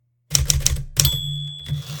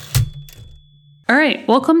All right,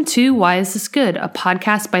 welcome to Why Is This Good, a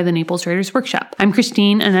podcast by the Naples Writers Workshop. I'm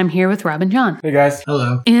Christine, and I'm here with Rob and John. Hey, guys.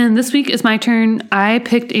 Hello. And this week is my turn. I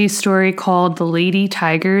picked a story called The Lady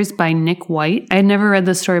Tigers by Nick White. I had never read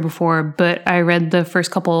this story before, but I read the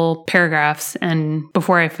first couple paragraphs, and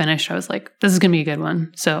before I finished, I was like, this is going to be a good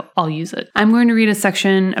one, so I'll use it. I'm going to read a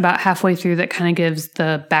section about halfway through that kind of gives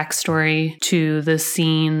the backstory to the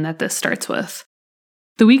scene that this starts with.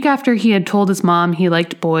 The week after he had told his mom he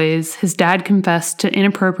liked boys, his dad confessed to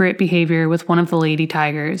inappropriate behavior with one of the Lady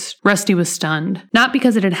Tigers. Rusty was stunned. Not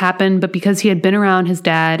because it had happened, but because he had been around his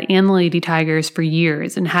dad and the Lady Tigers for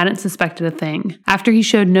years and hadn't suspected a thing. After he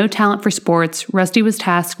showed no talent for sports, Rusty was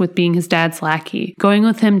tasked with being his dad's lackey, going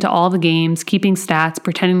with him to all the games, keeping stats,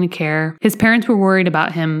 pretending to care. His parents were worried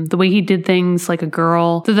about him, the way he did things like a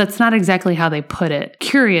girl, though that's not exactly how they put it.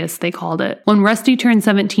 Curious, they called it. When Rusty turned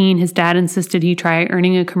 17, his dad insisted he try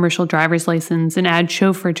earning a commercial driver's license and add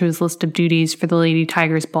chauffeur to his list of duties for the Lady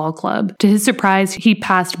Tigers Ball Club. To his surprise, he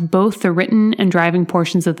passed both the written and driving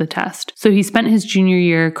portions of the test. So he spent his junior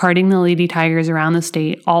year carting the Lady Tigers around the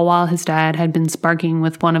state, all while his dad had been sparking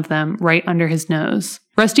with one of them right under his nose.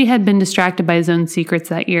 Rusty had been distracted by his own secrets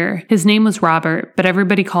that year. His name was Robert, but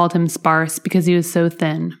everybody called him Sparse because he was so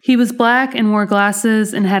thin. He was black and wore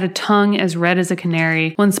glasses and had a tongue as red as a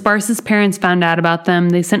canary. When Sparse's parents found out about them,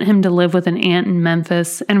 they sent him to live with an aunt in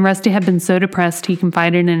Memphis, and Rusty had been so depressed he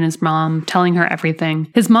confided in his mom, telling her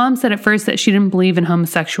everything. His mom said at first that she didn't believe in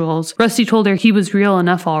homosexuals. Rusty told her he was real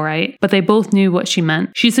enough all right, but they both knew what she meant.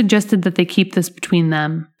 She suggested that they keep this between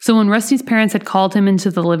them. So when Rusty's parents had called him into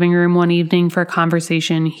the living room one evening for a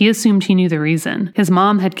conversation, he assumed he knew the reason. His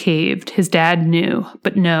mom had caved. His dad knew.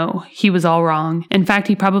 But no, he was all wrong. In fact,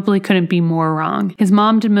 he probably couldn't be more wrong. His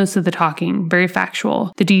mom did most of the talking, very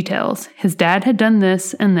factual. The details. His dad had done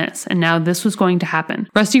this, and now this was going to happen.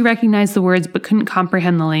 Rusty recognized the words but couldn't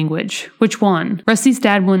comprehend the language. Which one? Rusty's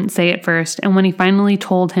dad wouldn't say at first, and when he finally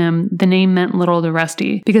told him, the name meant little to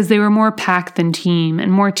Rusty, because they were more pack than team,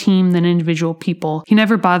 and more team than individual people. He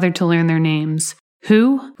never bothered to learn their names.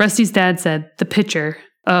 Who? Rusty's dad said, the pitcher.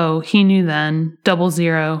 Oh, he knew then.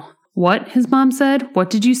 00. What? His mom said.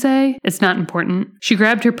 What did you say? It's not important. She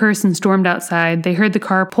grabbed her purse and stormed outside. They heard the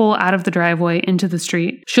car pull out of the driveway into the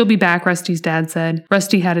street. She'll be back, Rusty's dad said.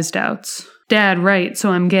 Rusty had his doubts. Dad, right,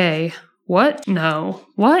 so I'm gay. What? No.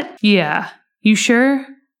 What? Yeah. You sure?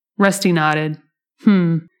 Rusty nodded.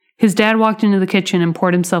 His dad walked into the kitchen and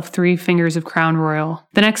poured himself 3 fingers of Crown Royal.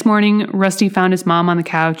 The next morning, Rusty found his mom on the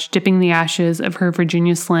couch, dipping the ashes of her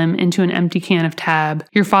Virginia Slim into an empty can of Tab.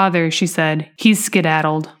 Your father, she said. He's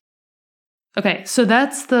skedaddled. Okay, so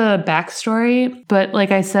that's the backstory, but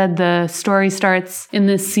like I said, the story starts in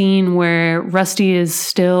this scene where Rusty is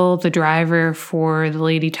still the driver for the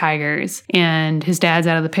Lady Tigers, and his dad's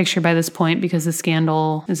out of the picture by this point because the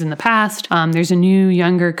scandal is in the past. There's a new,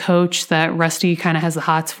 younger coach that Rusty kind of has the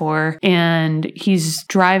hots for, and he's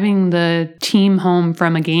driving the team home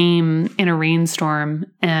from a game in a rainstorm,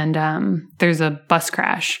 and there's a bus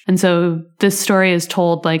crash. And so this story is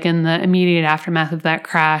told like in the immediate aftermath of that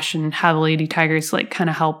crash and how the Lady Tigers like kind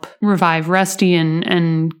of help revive Rusty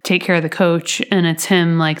and take care of the coach. And it's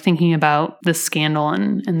him like thinking about the scandal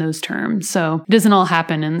in those terms. So it doesn't all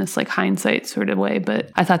happen in this like hindsight sort of way, but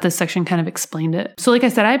I thought this section kind of explained it. So like I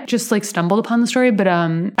said, I just like stumbled upon the story, but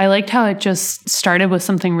I liked how it just started with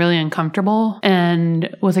something really uncomfortable and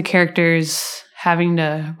with the characters having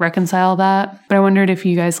to reconcile that. But I wondered if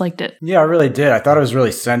you guys liked it. Yeah, I really did. I thought it was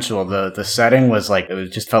really sensual. The setting was like,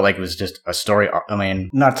 just felt like it was just a story. I mean,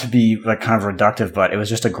 not to be like kind of reductive, but it was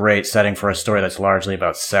just a great setting for a story that's largely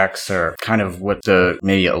about sex or kind of what the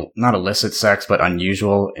maybe not illicit sex, but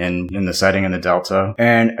unusual in the setting in the Delta.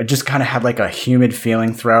 And it just kind of had like a humid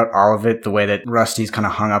feeling throughout all of it. The way that Rusty's kind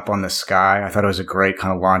of hung up on the sky. I thought it was a great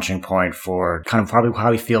kind of launching point for kind of probably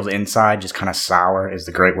how he feels inside, just kind of sour is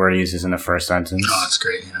the great word he uses in the first sentence. Oh, that's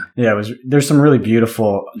great. Yeah, there's some really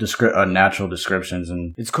beautiful natural descriptions,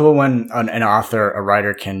 and it's cool when an author, a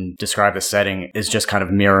writer can describe a setting is just kind of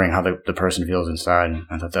mirroring how the person feels inside.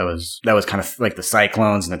 I thought that was kind of like the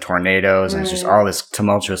cyclones and the tornadoes, and it's just all this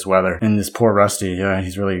tumultuous weather. And this poor Rusty, yeah,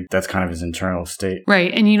 that's kind of his internal state.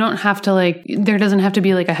 Right, and you don't have to there doesn't have to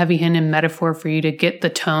be like a heavy-handed metaphor for you to get the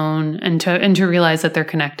tone and to realize that they're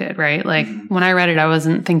connected, right? Like when I read it, I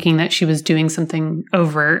wasn't thinking that she was doing something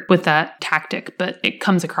overt with that tactic, but it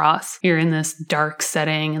comes across. You're in this dark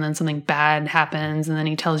setting and then something bad happens and then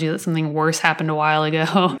he tells you that something worse happened a while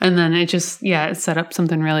ago. And then it just, it set up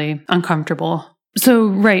something really uncomfortable. So,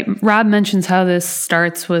 right, Rob mentions how this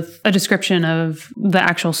starts with a description of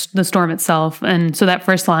the storm itself. And so that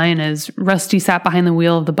first line is, Rusty sat behind the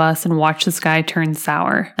wheel of the bus and watched the sky turn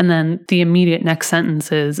sour. And then the immediate next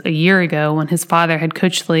sentence is, a year ago, when his father had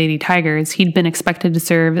coached the Lady Tigers, he'd been expected to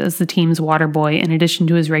serve as the team's water boy in addition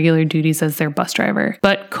to his regular duties as their bus driver.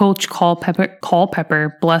 But Coach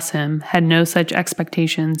Culpepper, bless him, had no such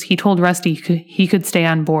expectations. He told Rusty he could stay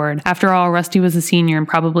on board. After all, Rusty was a senior and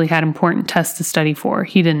probably had important tests to study for.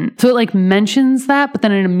 He didn't. So it like mentions that, but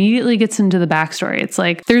then it immediately gets into the backstory. It's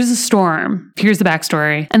like, there's a storm. Here's the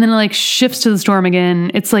backstory. And then it like shifts to the storm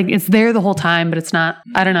again. It's like, it's there the whole time, but it's not,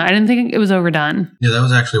 I don't know. I didn't think it was overdone. Yeah, that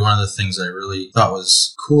was actually one of the things I really thought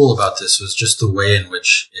was cool about this was just the way in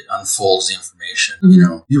which it unfolds the information. Mm-hmm. You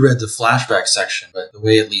know, you read the flashback section, but the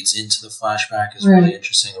way it leads into the flashback is really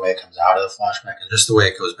interesting. The way it comes out of the flashback and just the way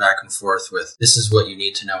it goes back and forth with, this is what you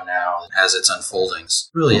need to know now as it's unfolding. It's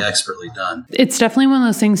really expertly done. It's definitely one of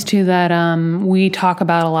those things too that we talk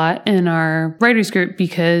about a lot in our writers group,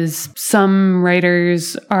 because some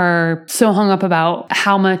writers are so hung up about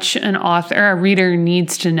how much an author or a reader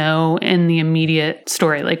needs to know in the immediate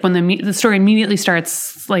story. Like when the story immediately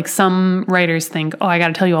starts, like some writers think, oh, I got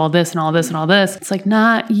to tell you all this and all this and all this. It's like,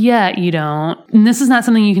 not yet, you don't. And this is not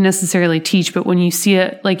something you can necessarily teach, but when you see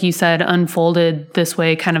it, like you said, unfolded this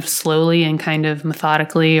way kind of slowly and kind of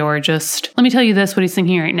methodically, or just, let me tell you this, what he's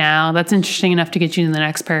thinking right now, that's interesting enough to get you to the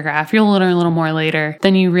next paragraph. You'll learn a little more later.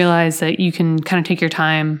 Then you realize that you can kind of take your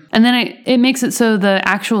time. And then it makes it so the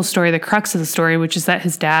actual story, the crux of the story, which is that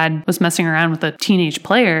his dad was messing around with a teenage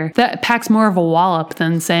player, that packs more of a wallop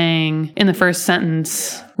than saying in the first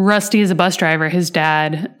sentence, Rusty is a bus driver. His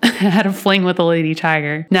dad had a fling with a Lady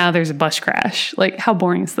Tiger. Now there's a bus crash. Like, how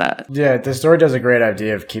boring is that? Yeah, the story does a great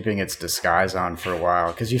idea of keeping its disguise on for a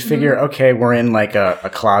while. Because you figure, okay, we're in like a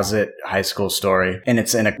closet high school story. And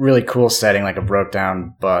it's in a really cool setting, like a broke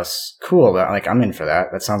down bus. Cool. Like, I'm in for that.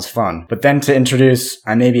 That sounds fun. But then to introduce,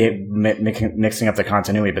 I may be mixing up the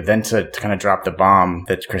continuity, but then to kind of drop the bomb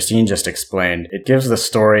that Christine just explained, it gives the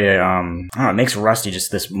story, I don't know, it makes Rusty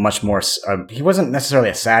just this much more, he wasn't necessarily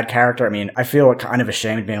a sad character. I mean, I feel kind of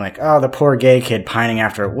ashamed being like, oh, the poor gay kid pining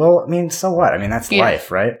after it. Well, I mean, so what? I mean, that's life,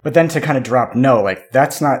 right? But then to kind of drop, no, like,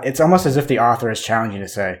 that's not, it's almost as if the author is challenging to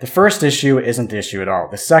say, the first issue isn't the issue at all.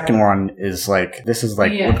 The second one is like, this is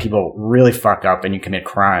like when people really fuck up and you commit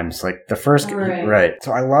crimes. Like, the first, right.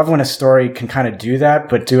 So I love when a story can kind of do that,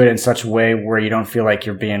 but do it in such a way where you don't feel like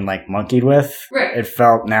you're being like monkeyed with. Right. It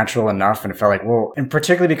felt natural enough, and it felt like, well, and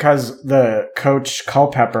particularly because the Coach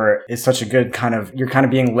Culpepper is such a good kind of, you're kind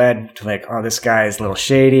of being led to like, oh, this guy is a little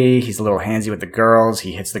shady. He's a little handsy with the girls.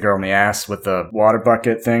 He hits the girl in the ass with the water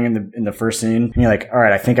bucket thing in the first scene. And you're like, all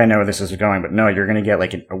right, I think I know where this is going, but no, you're gonna get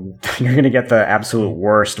like you're gonna get the absolute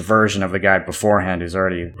worst version of the guy beforehand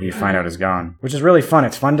who you find out is gone, which is really fun.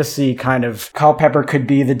 It's fun to see kind of Culpepper could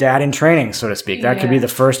be the dad in training, so to speak. That could be the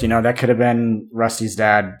first, that could have been Rusty's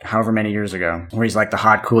dad however many years ago, where he's like the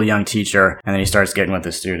hot, cool young teacher, and then he starts getting with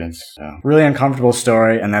his students. So really uncomfortable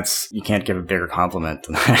story, and you can't give a bigger compliment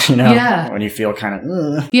than that, Yeah. When you feel kind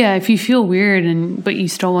of, Yeah, if you feel weird but you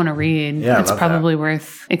still want to read, it's probably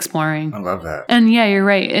worth exploring. I love that. And yeah, you're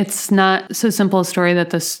right. It's not so simple a story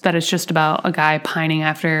that it's just about a guy pining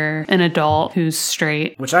after an adult who's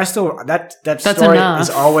straight. Which I still, that story is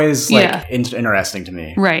always like interesting to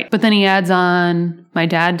me. Right. But then he adds on, my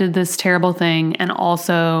dad did this terrible thing, and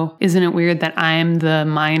also, isn't it weird that I'm the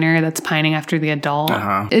minor that's pining after the adult?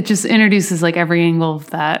 It just introduces like every angle of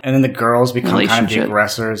that. And then the girls become kind of the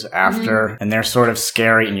aggressors after, and they're sort of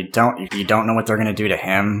scary, and you don't know what they're going to do to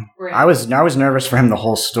him. Right. I was nervous for him the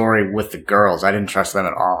whole story with the girls. I didn't trust them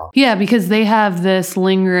at all. Yeah, because they have this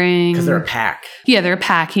lingering... Because they're a pack. Yeah, they're a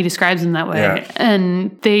pack. He describes them that way. Yeah.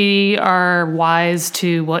 And they are wise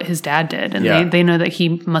to what his dad did. And they know that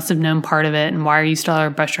he must have known part of it. And why are you still a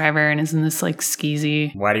bus driver? And isn't this like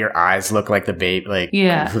skeezy? Why do your eyes look like the babe? Like,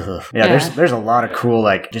 there's a lot of cool,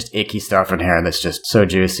 like, just icky stuff in here that's just so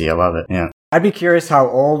juicy. I love it. Yeah. I'd be curious how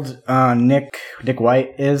old Nick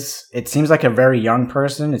White is. It seems like a very young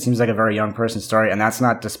person. It seems like a very young person's story, and that's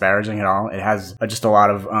not disparaging at all. It has just a lot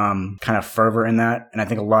of kind of fervor in that, and I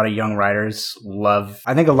think a lot of young writers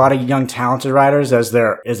I think a lot of young talented writers, as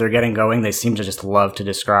they're getting going, they seem to just love to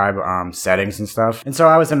describe settings and stuff. And so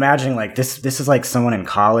I was imagining like this is like someone in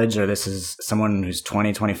college, or this is someone who's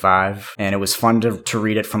 20, 25, and it was fun to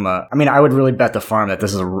read it from I would really bet the farm that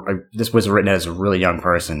this was written as a really young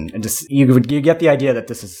person, and just you would you get the idea that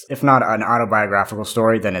this is, if not an autobiographical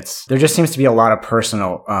story, then there just seems to be a lot of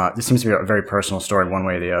personal, this seems to be a very personal story one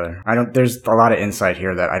way or the other. There's a lot of insight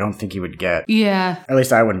here that I don't think you would get. Yeah. Or at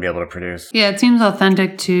least I wouldn't be able to produce. Yeah, it seems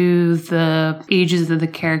authentic to the ages of the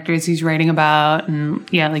characters he's writing about. And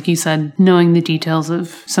yeah, like you said, knowing the details of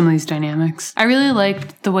some of these dynamics. I really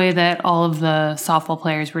liked the way that all of the softball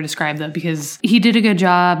players were described, though, because he did a good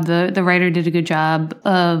job, the writer did a good job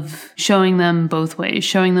of showing them both ways,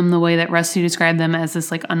 showing them the way that Rusty described them as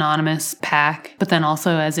this like anonymous pack, but then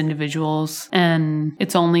also as individuals. And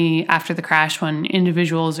it's only after the crash when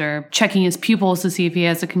individuals are checking his pupils to see if he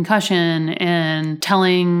has a concussion and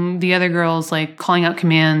telling the other girls, like calling out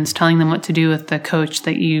commands, telling them what to do with the coach,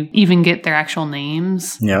 that you even get their actual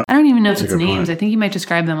names. Yeah. I don't even know if it's names. Point. I think he might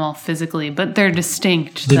describe them all physically, but they're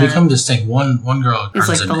distinct. They become distinct. One girl is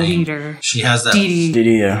like the name. Leader. She has that Dee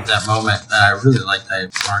Dee, yeah. That moment. I really liked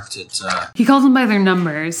that. I marked it. He calls them by their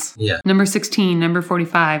numbers. Yeah. Number 16, number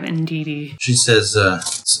 45, and Dee Dee. She says,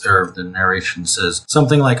 or the narration says,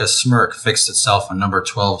 something like a smirk fixed itself on number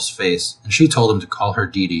 12's face, and she told him to call her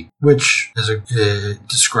Dee Dee, which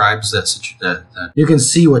describes that you can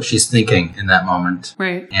see what she's thinking in that moment.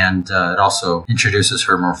 Right. And it also introduces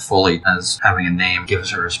her more fully as having a name, gives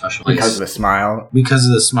her a special place. Because of the smile. Because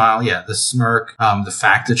of the smile, yeah. The smirk, the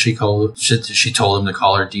fact that she told him to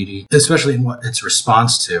call her Dee Dee, especially in what its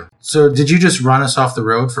response to. So did you just run us off the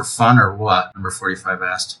road for fun or what? Number 45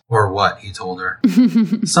 asked. Or what, he told her.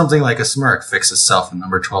 Something like a smirk fixed itself in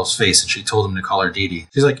number 12's face, and she told him to call her Dee Dee.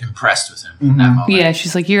 She's like impressed with him in that moment. Yeah,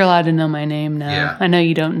 she's like, you're allowed to know my name now. Yeah. I know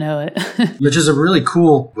you don't know it. Which is a really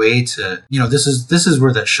cool way to, this is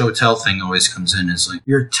where that show tell thing always comes in, is like,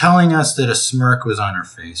 you're telling us that a smirk was on her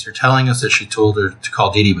face. You're telling us that she told her to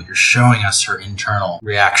call Dee Dee, but you're showing us her internal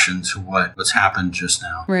reaction to what's happened just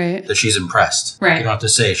now. Right. That she's impressed. Right. You don't have to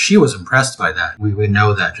say she was impressed by that. We would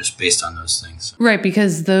know that just based on those things. Right,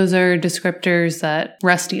 because those are descriptors that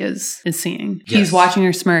Rusty is seeing. Yes. He's watching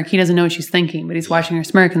her smirk. He doesn't know what she's thinking, but he's watching her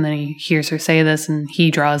smirk, and then he hears her say this, and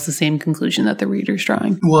he draws the same conclusion that the reader's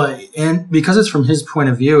drawing. Well, and because it's from his point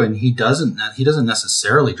of view, and he doesn't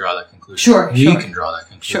necessarily draw that conclusion. Sure. He can draw that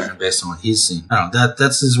conclusion based on what he's seen. I don't know.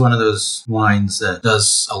 That's is one of those lines that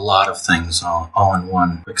does a lot of things all in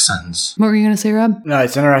one quick sentence. What were you going to say, Rob? No,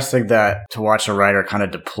 it's interesting that to watch a writer kind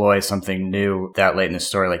of deploy something new that late in the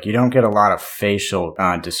story. Like, you don't get a lot of facial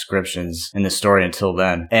descriptions in the story until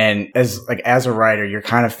then. And as a writer, you're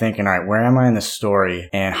kind of thinking, all right, where am I in the story,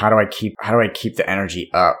 and how do I keep the energy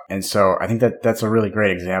up? And so I think that's a really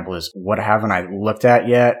great example, is what haven't I looked at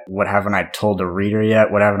yet? What haven't I told the reader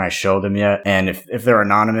yet? What haven't I showed them yet? And if they're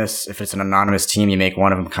anonymous, if it's an anonymous team, you make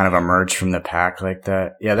one of them kind of emerge from the pack like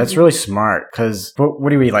that. Yeah, that's really smart, because what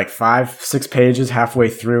do we, like 5-6 pages halfway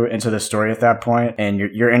through into the story at that point, and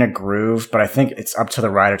you're in a groove. But I think it's up to the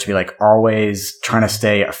writer to be like always trying to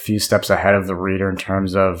stay a few steps ahead of the reader in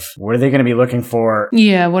terms of what are they going to be looking for.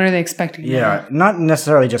 Yeah, what are they expecting? Yeah, not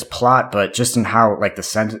necessarily just plot, but just in how, like, the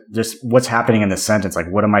sentence, just what's happening in the sentence, like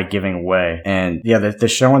what am I giving away? And yeah, the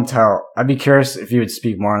show and tell, I'd be curious if you would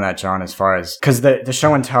speak more on that, John, as far as, because the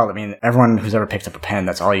show and tell, I mean, everyone who's ever picked up a pen,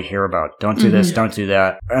 that's all you hear about. Don't do this, don't do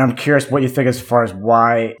that. And I'm curious what you think as far as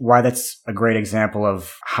why that's a great example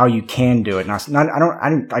of how you can do it.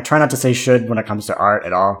 I try not to say should when it comes to art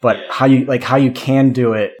at all, but how you can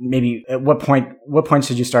do it. Maybe at what point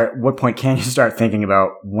can you start thinking about,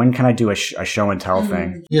 when can I do a show and tell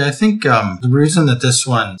thing? Yeah, I think the reason that this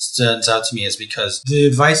one stands out to me is because the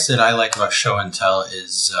advice that I like about show and tell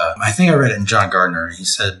is, I think I read it in John Gardner. He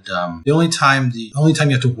said the only time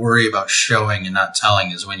you have to worry about showing and not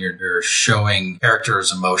telling is when you're showing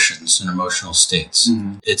characters' emotions and emotional states.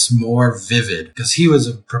 Mm-hmm. It's more vivid, because he was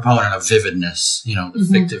a proponent of vividness, the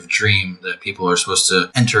fictive dream that people are supposed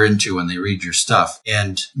to enter into when they read your stuff.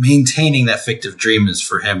 And maintaining that fictive dream is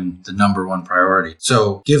for him the number one priority.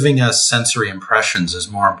 So giving us sensory impressions is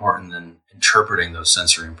more important than interpreting those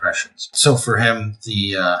sensory impressions. So for him,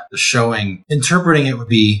 the interpreting it would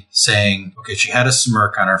be saying, okay, she had a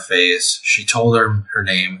smirk on her face. She told her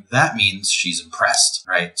name. That means she's impressed,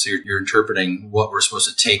 right? So you're interpreting what we're supposed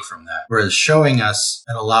to take from that. Whereas showing us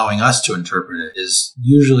and allowing us to interpret it is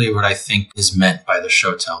usually what I think is meant by the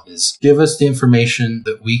show tell, is give us the information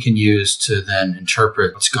that we can use to then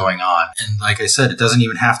interpret what's going on. And like I said, it doesn't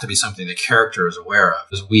even have to be something the character is aware of,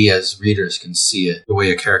 because we as readers can see it the way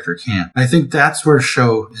a character can. I think that's where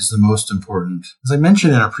show is the most important. As I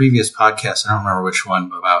mentioned in a previous podcast, I don't remember which one,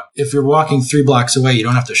 about if you're walking 3 blocks away, you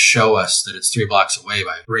don't have to show us that it's 3 blocks away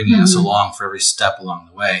by bringing us along for every step along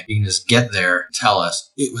the way. You can just get there, tell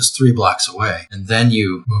us it was 3 blocks away, and then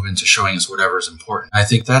you move into showing us whatever is important. I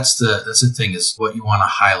think that's the thing, is what you want to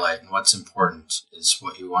highlight, and what's important is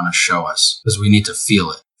what you want to show us, because we need to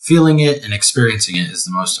feel it. Feeling it and experiencing it is the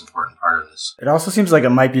most important part of this. It also seems like it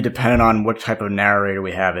might be dependent on what type of narrator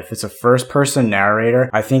we have. If it's a first-person narrator,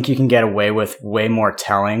 I think you can get away with way more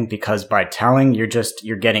telling, because by telling, you're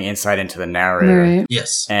getting insight into the narrator. Right.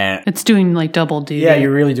 Yes. And it's doing like double duty. Yeah,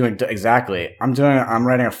 you're really doing exactly. I'm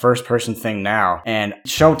writing a first-person thing now, and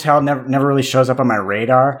show tell never really shows up on my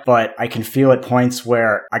radar, but I can feel at points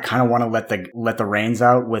where I kind of want to let the reins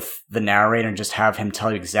out with the narrator and just have him tell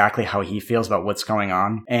you exactly how he feels about what's going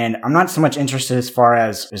on. And I'm not so much interested as far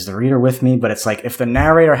as, is the reader with me? But it's like, if the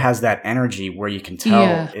narrator has that energy where you can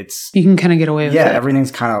tell you can kind of get away with it. Yeah,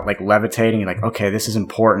 everything's kind of like levitating. You're like, okay, this is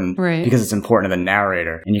important because it's important to the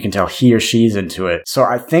narrator. And you can tell he or she's into it. So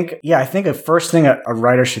I think the first thing a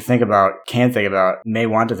writer should may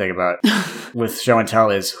want to think about with show and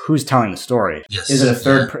tell is who's telling the story. Yes. Is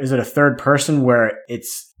it a third person where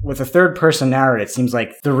it's, with a third-person narrative, it seems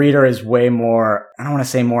like the reader is way more, I don't want to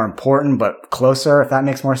say more important, but closer, if that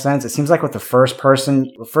makes more sense. It seems like with the first-person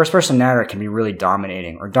narrator can be really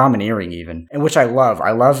dominating, or domineering even, and which I love. I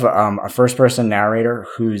love a first-person narrator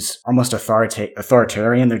who's almost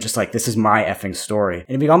authoritarian. They're just like, this is my effing story.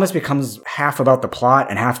 And it almost becomes half about the plot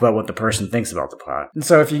and half about what the person thinks about the plot. And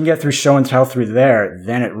so if you can get through show and tell through there,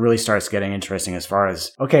 then it really starts getting interesting as far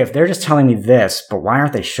as, okay, if they're just telling me this, but why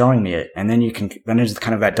aren't they showing me it? And then there's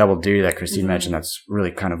kind of that double duty that Christine mentioned. That's really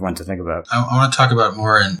kind of one to think about. I want to talk about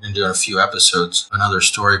more in doing a few episodes, another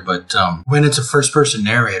story, but when it's a first-person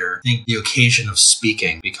narrator, I think the occasion of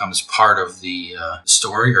speaking becomes part of the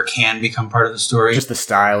story, or can become part of the story. Just the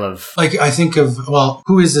style of... Like, I think of, well,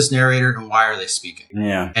 who is this narrator and why are they speaking?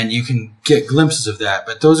 Yeah. And you can get glimpses of that,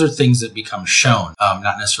 but those are things that become shown,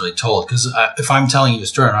 not necessarily told. Because if I'm telling you a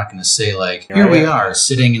story, I'm not going to say, like, here we are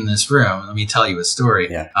sitting in this room, let me tell you a story.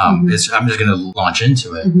 Yeah. I'm just going to launch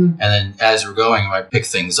into it. And then as we're going, I might pick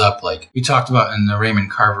things up. Like we talked about in the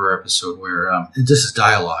Raymond Carver episode where this is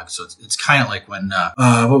dialogue. So it's kind of like when,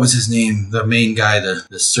 what was his name? The main guy,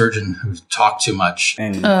 the surgeon who talked too much.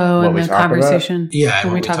 And in the conversation. Yeah.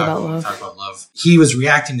 When we talk about love. He was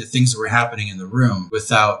reacting to things that were happening in the room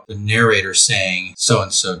without the narrator saying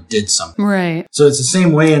so-and-so did something. Right. So it's the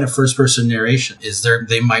same way in a first-person narration.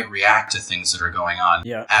 They might react to things that are going on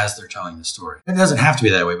as they're telling the story. It doesn't have to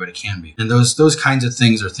be that way, but it can be. And those kinds of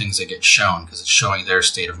things are things that get shown because it's showing their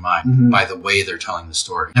state of mind by the way they're telling the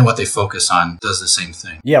story. And what they focus on does the same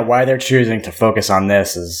thing. Yeah, why they're choosing to focus on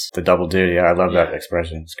this is the double duty. I love that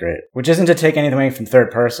expression. It's great. Which isn't to take anything away from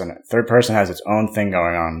third person. Third person has its own thing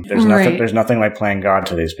going on. There's nothing like playing God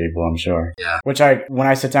to these people, I'm sure. Yeah. Which when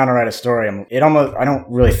I sit down to write a story, I don't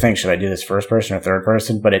really think, should I do this first person or third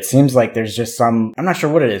person? But it seems like there's just some, I'm not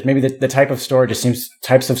sure what it is. Maybe the type of story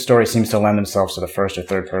types of story seems to lend themselves to the first or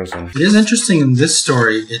third person. It is interesting in this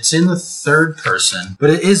story. It's in the third person, but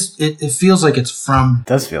it feels like it's from it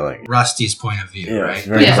does feel like Rusty's point of view, right?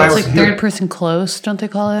 Yeah, it's like third person close, don't they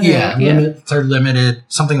call it? Yeah, third limited,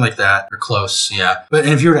 something like that, or close, yeah. But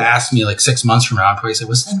if you were to ask me like 6 months from now, I'd probably say,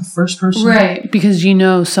 was that in first person? Right, because you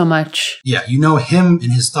know so much. Yeah, you know him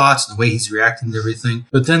and his thoughts, the way he's reacting to everything.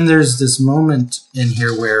 But then there's this moment in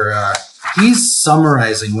here where he's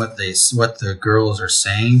summarizing what the girls are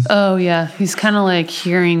saying. Oh, yeah. He's kind of like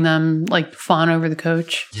hearing them like fawn over the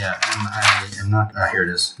coach. Yeah, and I am not... here it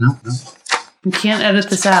is. No. You can't edit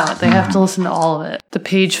this out. They have to listen to all of it. The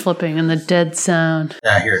page flipping and the dead sound.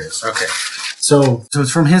 Yeah, here it is. Okay. So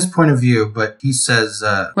it's from his point of view, but he says...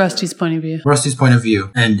 Rusty's point of view. Rusty's point of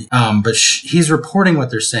view. And but he's reporting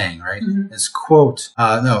what they're saying, right? His quote...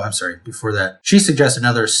 no, I'm sorry. Before that. She suggested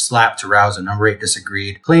another slap to rouse, and number 8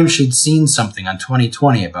 disagreed. Claimed she'd seen something on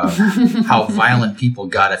 2020 about how violent people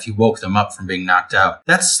got if you woke them up from being knocked out.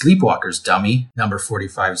 That's sleepwalkers, dummy, number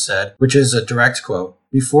 45 said, which is a direct quote.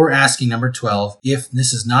 Before asking number 12, if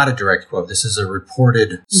this is not a direct quote, this is a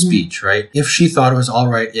reported speech, right? If she thought it was all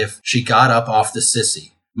right if she got up off the sissy.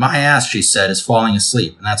 My ass, she said, is falling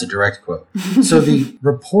asleep. And that's a direct quote. So the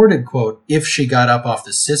reported quote, if she got up off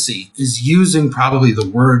the sissy, is using probably the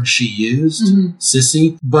word she used,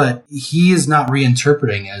 sissy, but he is not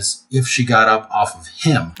reinterpreting as if she got up off of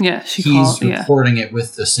him. Yeah, he's reporting it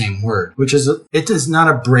with the same word, which is, it is not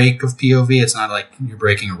a break of POV. It's not like you're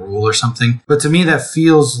breaking a rule or something. But to me, that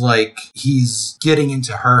feels like he's getting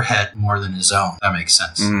into her head more than his own. That makes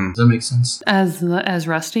sense. Does that make sense? As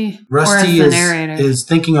Rusty? Rusty or as the narrator? is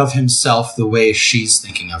thinking thinking of himself the way she's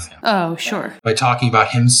thinking of him. Oh, sure. By talking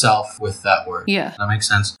about himself with that word. Yeah. That makes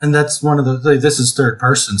sense. And that's one of the, this is third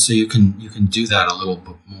person, so you can do that a little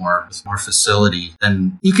bit more with more facility.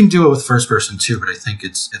 And you can do it with first person too, but I think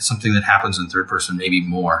it's something that happens in third person maybe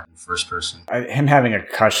more than first person. Him having a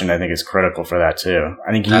concussion, I think, is critical for that too.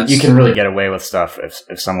 I think you can really get away with stuff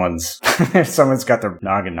if someone's if someone's got their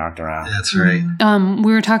noggin knocked around. That's right.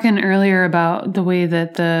 We were talking earlier about the way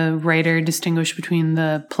that the writer distinguished between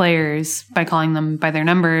the players by calling them by their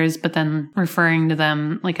numbers, but then referring to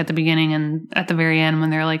them like at the beginning and at the very end when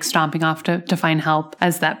they're like stomping off to find help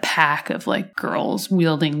as that pack of like girls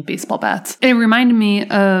wielding baseball bats. It reminded me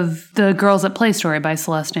of the Girls That Play story by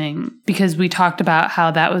Celeste Ng, because we talked about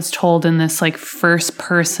how that was told in this like first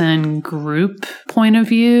person group point of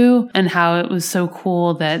view and how it was so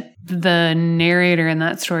cool that the narrator in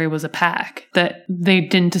that story was a pack, that they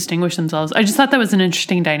didn't distinguish themselves. I just thought that was an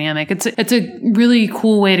interesting dynamic. It's a really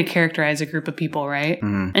cool way to characterize a group of people, right?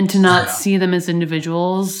 Mm. And to not see them as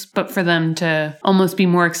individuals, but for them to almost be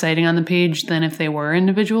more exciting on the page than if they were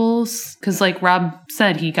individuals. Because like Rob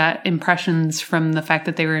said, he got impressions from the fact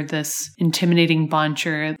that they were this intimidating bunch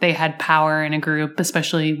or they had power in a group,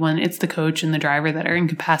 especially when it's the coach and the driver that are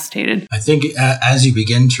incapacitated. I think as you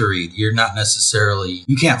begin to read, you're not necessarily,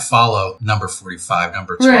 you can't follow number 45,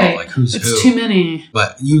 number 12, right. Like who's it's who. It's too many.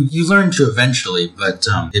 But you learn to eventually, but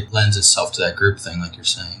it lends itself to that group thing, like you're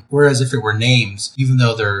saying. Whereas if it were names, even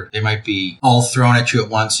though they might be all thrown at you at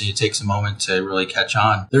once and it takes a moment to really catch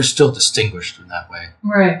on, they're still distinguished in that way.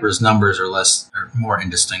 Right. Whereas numbers are more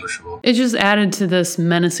indistinguishable. It just added to this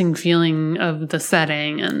menacing feeling of the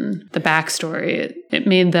setting and the backstory. It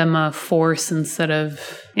made them a force instead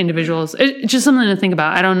of individuals. It's just something to think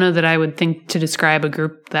about. I don't know that I would think to describe a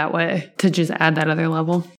group that way, to just add that other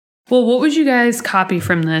level. Well, what would you guys copy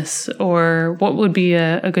from this, or what would be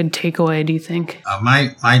a good takeaway, do you think?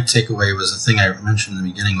 My takeaway was the thing I mentioned in the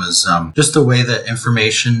beginning was just the way that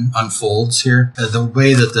information unfolds here, the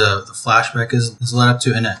way that the flashback is led up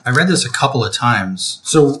to. And I read this a couple of times.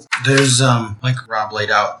 So there's, like Rob laid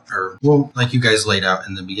out, or well, like you guys laid out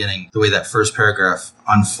in the beginning, the way that first paragraph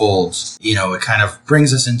unfolds, it kind of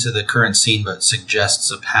brings us into the current scene, but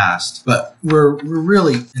suggests a past. But we're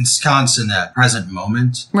really ensconced in that present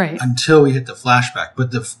moment. Right. Until we hit the flashback.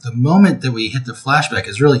 But the moment that we hit the flashback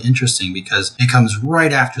is really interesting because it comes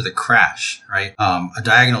right after the crash, right? A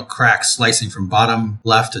diagonal crack slicing from bottom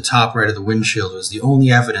left to top right of the windshield was the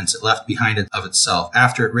only evidence it left behind it of itself.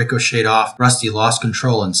 After it ricocheted off, Rusty lost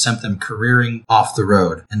control and sent them careering off the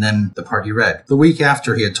road. And then the part he read. The week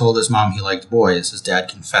after he had told his mom he liked boys, his dad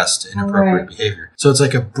confessed to inappropriate behavior. So it's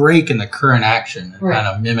like a break in the current action. It kind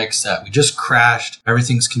of mimics that. We just crashed.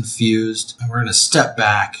 Everything's confused. And we're going to step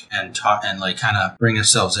back and talk and like kind of bring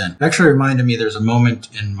ourselves in. It actually reminded me there's a moment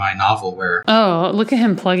in my novel where... Oh, look at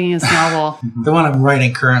him plugging his novel. The one I'm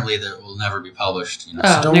writing currently that will never be published.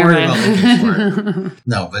 So don't worry about looking for it.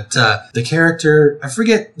 No, but the character, I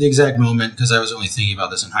forget the exact moment because I was only thinking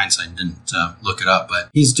about this in hindsight and didn't look it up, but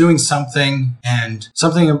he's doing something and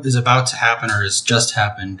something is about to happen or has just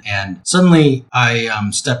happened. And suddenly I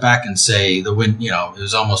step back and say the wind, it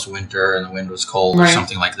was almost winter and the wind was cold or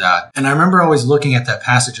something like that. And I remember always looking at that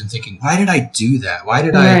passage and thinking, why did I do that? Why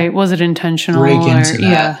did I was it intentional break into that?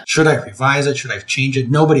 Yeah. Should I revise it? Should I change it?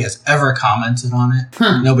 Nobody has ever commented on it.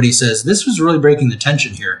 Nobody says, this was really breaking the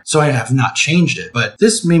tension here. So I have not changed it. But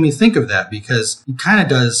this made me think of that because it kind of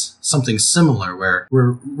does something similar where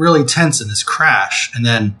we're really tense in this crash. And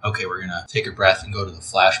then, okay, we're going to take a breath and go to the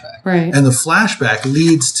flashback. Right. And the flashback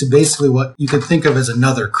leads to basically what you could think of as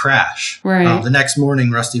another crash. Right. The next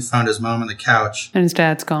morning, Rusty found his mom on the couch. And his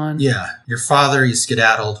dad's gone. Yeah. Your father, he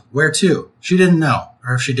skedaddled. Where to? She didn't know.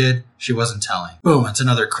 Or if she did, she wasn't telling. Boom, it's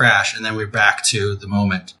another crash, and then we're back to the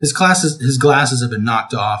moment. His glasses have been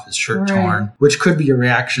knocked off, his shirt torn, which could be a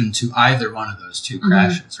reaction to either one of those two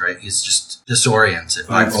crashes, right? He's just disoriented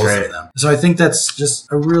by both of them. So I think that's just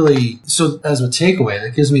so as a takeaway,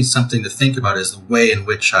 that gives me something to think about is the way in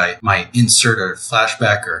which I might insert a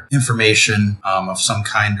flashback or information of some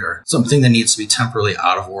kind or something that needs to be temporarily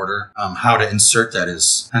out of order. How to insert that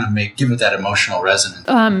is kind of give it that emotional resonance.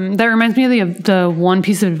 That reminds me of the one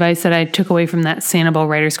piece of advice that I took away from that Sanibel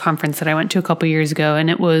Writers Conference that I went to a couple years ago, and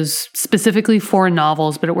it was specifically for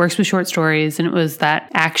novels, but it works with short stories, and it was that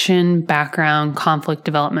action, background, conflict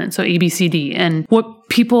development, so ABCD. And what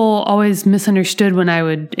people always misunderstood when I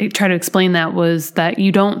would try to explain that was that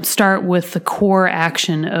you don't start with the core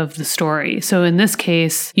action of the story. So in this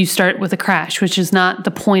case, you start with a crash, which is not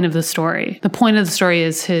the point of the story. The point of the story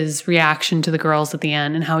is his reaction to the girls at the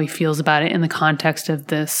end and how he feels about it in the context of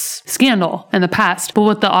this scandal in the past. But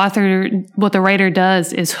what the writer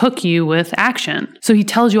does is hook you with action. So he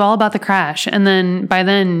tells you all about the crash. And then by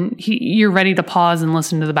then you're ready to pause and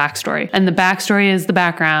listen to the backstory. And the backstory is the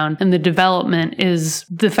background, and the development is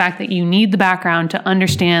the fact that you need the background to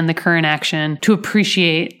understand the current action to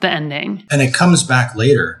appreciate the ending. And it comes back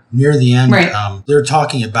later. Near the end, right. They're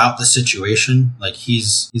talking about the situation. Like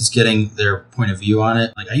he's getting their point of view on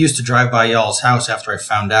it. Like, I used to drive by y'all's house after I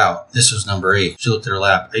found out. This was number 8. She looked at her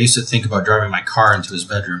lap. I used to think about driving my car into his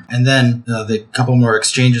bedroom. And then the couple more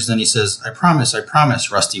exchanges. Then he says, I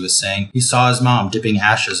promise, Rusty was saying. He saw his mom dipping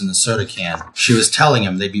ashes in the soda can. She was telling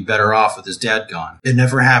him they'd be better off with his dad gone. It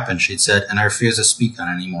never happened, she'd said, and I refuse to speak on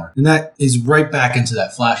it anymore. And that is right back into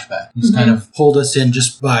that flashback. He's kind of pulled us in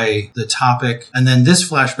just by the topic. And then this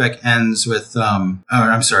flashback ends with,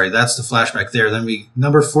 that's the flashback there. Then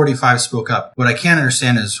number 45 spoke up. What I can't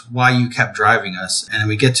understand is why you kept driving us. And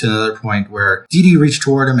we get to another point where Dee Dee reached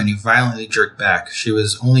toward him and he violently jerked back. She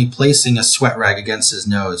was only placing a sweat rag against his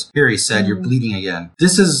nose. Here, he said, you're bleeding again.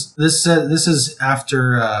 This is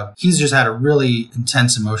after he's just had a really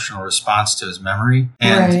intense emotional response to his memory.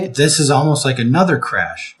 And this is almost like another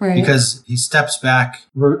crash because he steps back.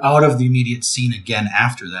 We're out of the immediate scene again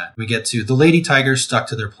after that. We get to the Lady Tigers stuck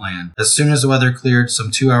to their plan. As soon as the weather cleared, some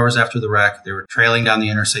 2 hours after the wreck, they were trailing down the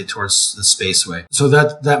interstate towards the Spaceway. So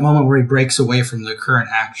that moment where he breaks away from the current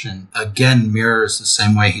action again mirrors the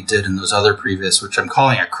same way he did in those other previous, which I'm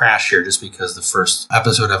calling a crash here just because the first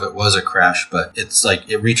episode of it was a crash, but it's like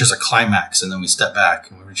it reaches a climax and then we step back,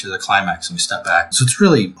 and we reach a climax and we step back. So it's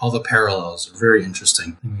really all the parallels are very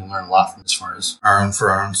interesting. I think we can learn a lot from as far as our own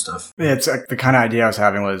stuff. Yeah, it's the kind of idea I was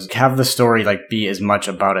having was have the story like be as much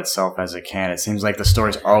about itself as it can. It seems like the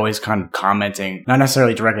story's always kind of commenting, not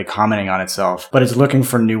necessarily directly commenting on itself, but it's looking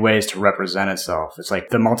for new ways to represent itself. It's like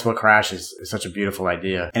the multiple crashes is such a beautiful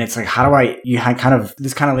idea. And it's like,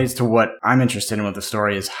 this kind of leads to what I'm interested in with the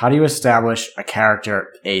story is how do you establish a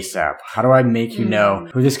character ASAP? How do I make you know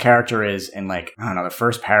who this character is in like, I don't know, the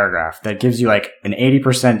first paragraph that gives you like an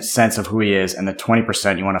 80% sense of who he is and the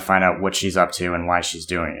 20% you want to find out what she's up to and why she's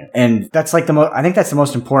doing it. And that's like I think that's the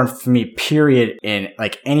most important for me, period, in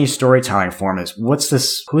like any storytelling form is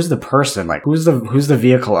who's the person? Like who's the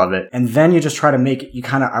vehicle of it? And then you just try to make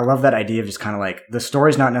it, I love that idea of just kind of like the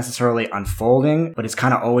story's not necessarily unfolding, but it's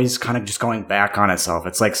kind of always kind of just going back on itself.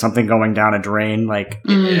 It's like something going down a drain, like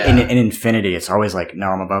in infinity. It's always like, no,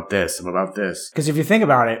 I'm about this. Because if you think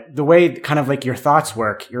about it, the way kind of like your thoughts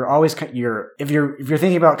work, you're always, if you're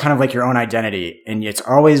thinking about kind of like your own identity, and it's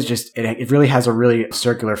always just, it really has a really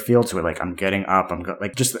circular feel to it. Like I'm getting up,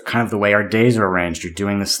 like just kind of the way our days are arranged. You're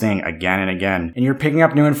doing this thing again and again, and you're picking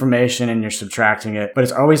up new information and you're subtracting it, but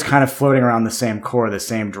it's always kind of floating around the same core, the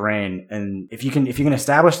same drain. And if you can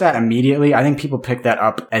establish that immediately, I think people pick that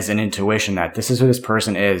up as an intuition that this is who this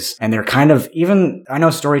person is. And they're kind of, even, I know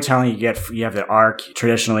storytelling, you have the arc.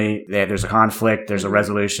 Traditionally, there's a conflict, there's a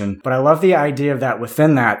resolution, but I love the idea of that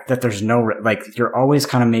within that there's no, like, you're always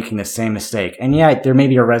kind of making the same mistake. And yeah, there may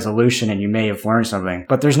be a resolution and you may have learned something,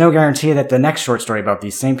 but there's no guarantee that the next short story about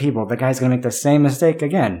these same people, the guy's going to make the same mistake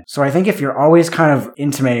again. So I think if you're always kind of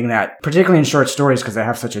intimating that, particularly in short stories, because they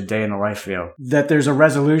have such a day in the life feel, that there's a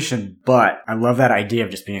resolution, but I love that idea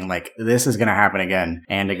of just being like, this is going to happen again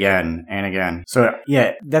and again and again. So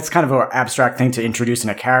yeah, that's kind of an abstract thing to introduce in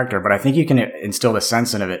a character, but I think you can instill the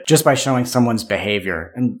sense into it just by showing someone's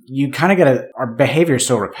behavior. And you kind of get our behavior is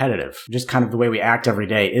so repetitive. Just kind of the way we act every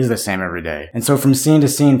day is the same every day. And so from scene to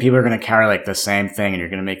scene, people are going to carry like the same thing, and you're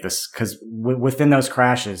going to make this, because within those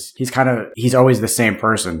crashes, he's always the same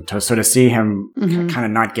person. So to see him kind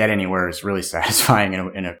of not get anywhere is really satisfying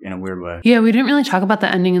in a weird way. Yeah, we didn't really talk about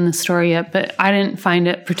the ending in the story yet, but I didn't find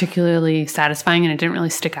it particularly satisfying, and it didn't really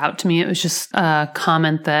stick out to me. It was just a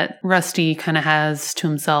comment that Rusty kind of has to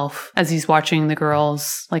himself as he's watching the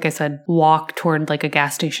girls, like I said, walk toward like a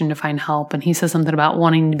gas station to find help. And he says something about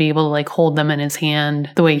wanting to be able to like hold them in his hand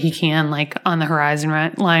the way he can, like on the horizon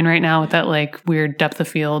line right now with that like weird depth of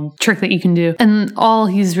field trick that you can do. And all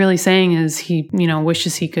he's really saying is he,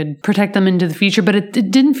 wishes he could protect them into the future, adventure, but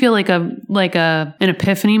it didn't feel like an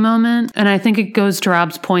epiphany moment. And I think it goes to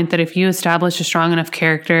Rob's point that if you establish a strong enough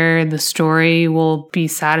character, the story will be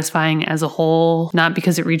satisfying as a whole, not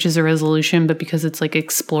because it reaches a resolution, but because it's like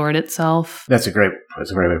explored itself. That's a great way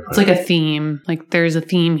to put it. It's like a theme. Like there's a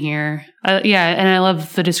theme here. Yeah, and I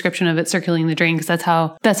love the description of it circling the drain, because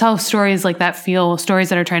that's how stories like that feel. Stories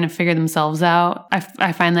that are trying to figure themselves out.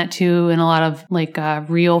 I find that too in a lot of like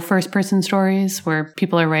real first person stories where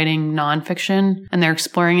people are writing nonfiction and they're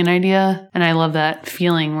exploring an idea. And I love that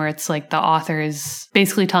feeling where it's like the author is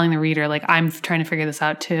basically telling the reader, like, I'm trying to figure this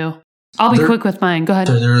out too. I'll be quick with mine. Go ahead.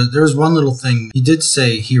 There's one little thing. He did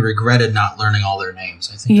say he regretted not learning all their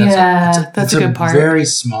names. I think that's a good part. Very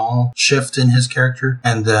small shift in his character.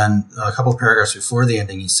 And then a couple of paragraphs before the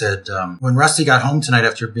ending, he said, when Rusty got home tonight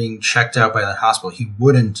after being checked out by the hospital, he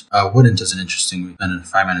wouldn't is an interesting, we've been in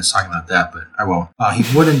 5 minutes talking about that, but I won't. He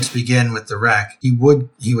wouldn't begin with the wreck. He would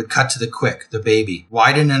cut to the quick, the baby.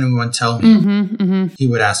 Why didn't anyone tell me? He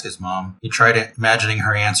would ask his mom. He tried imagining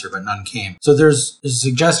her answer, but none came. So there's a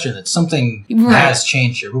suggestion that something has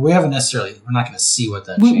changed here, but we're not going to see what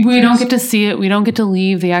that change we don't get to see it. We don't get to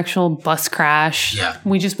leave the actual bus crash. Yeah.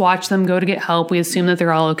 We just watch them go to get help. We assume that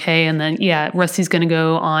they're all okay. And then, Rusty's going to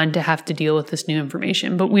go on to have to deal with this new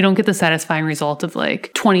information. But we don't get the satisfying result of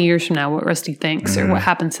like 20 years from now what Rusty thinks or what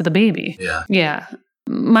happens to the baby. Yeah. Yeah.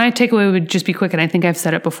 My takeaway would just be quick, and I think I've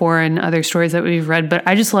said it before in other stories that we've read, but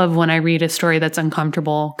I just love when I read a story that's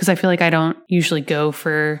uncomfortable, because I feel like I don't usually go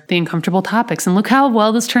for the uncomfortable topics. And look how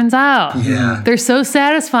well this turns out. Yeah. They're so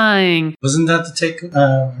satisfying. Wasn't that the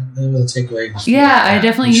takeaway? Yeah, I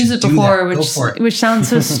definitely used it before, which sounds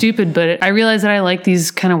so stupid, but I realize that I like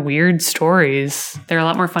these kind of weird stories. They're a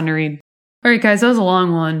lot more fun to read. All right, guys, that was a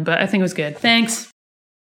long one, but I think it was good. Thanks.